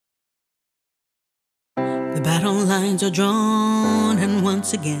battle lines are drawn, and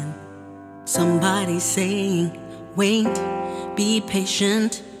once again somebody's saying, wait, be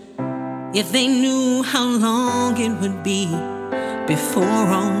patient. If they knew how long it would be before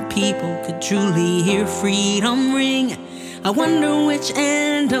all people could truly hear freedom ring, I wonder which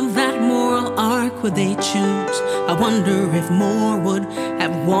end of that moral arc would they choose. I wonder if more would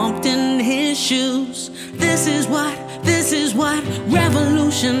have walked in his shoes. This is what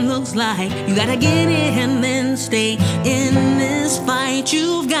revolution looks like. You gotta get in and then stay in this fight.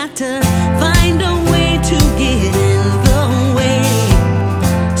 You've got to find a way to get in the way.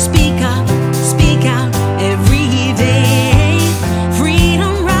 Speak out every day.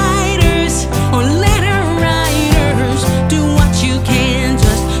 Freedom riders or letter writers, do what you can,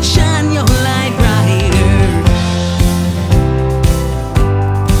 just shine your light brighter.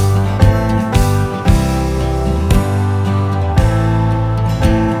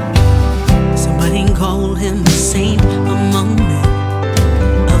 Somebody called him a saint among men,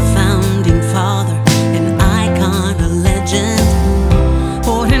 a founding father, an icon, a legend.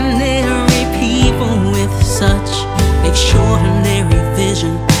 Ordinary people with such extraordinary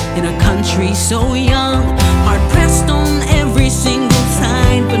vision in a country so young, hard pressed on every single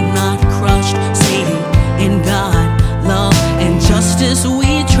side but not crushed, saying, in God, love and justice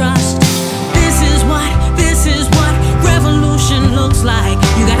we trust. This is what revolution looks like.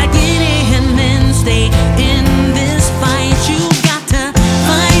 You gotta get in and then stay in this fight. You got to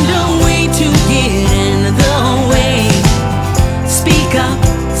find a way to get in the way.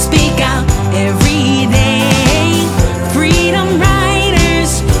 Speak out every day. Freedom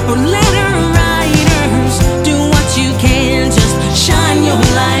riders or letter writers, do what you can, just shine your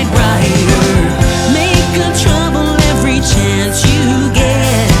light brighter. Make good trouble every chance you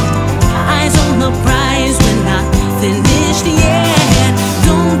get. Eyes on the prize, we're not finished yet.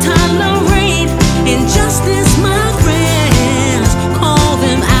 Don't tolerate injustice, my friends. Call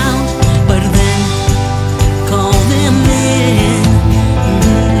them out, but then call them in.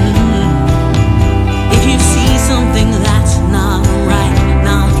 If you see something that's not right,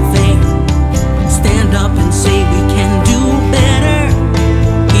 not fair, stand up and say we can do better.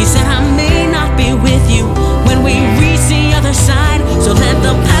 He said, I may not be with you when we reach the other side, so let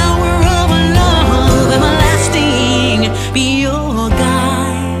the power of love everlasting be your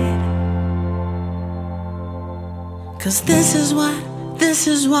guide. 'Cause this is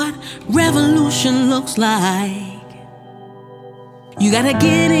what revolution looks like. You gotta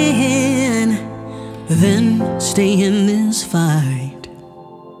get in, then stay in this fight.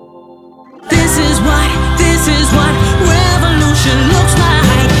 This is what revolution looks like.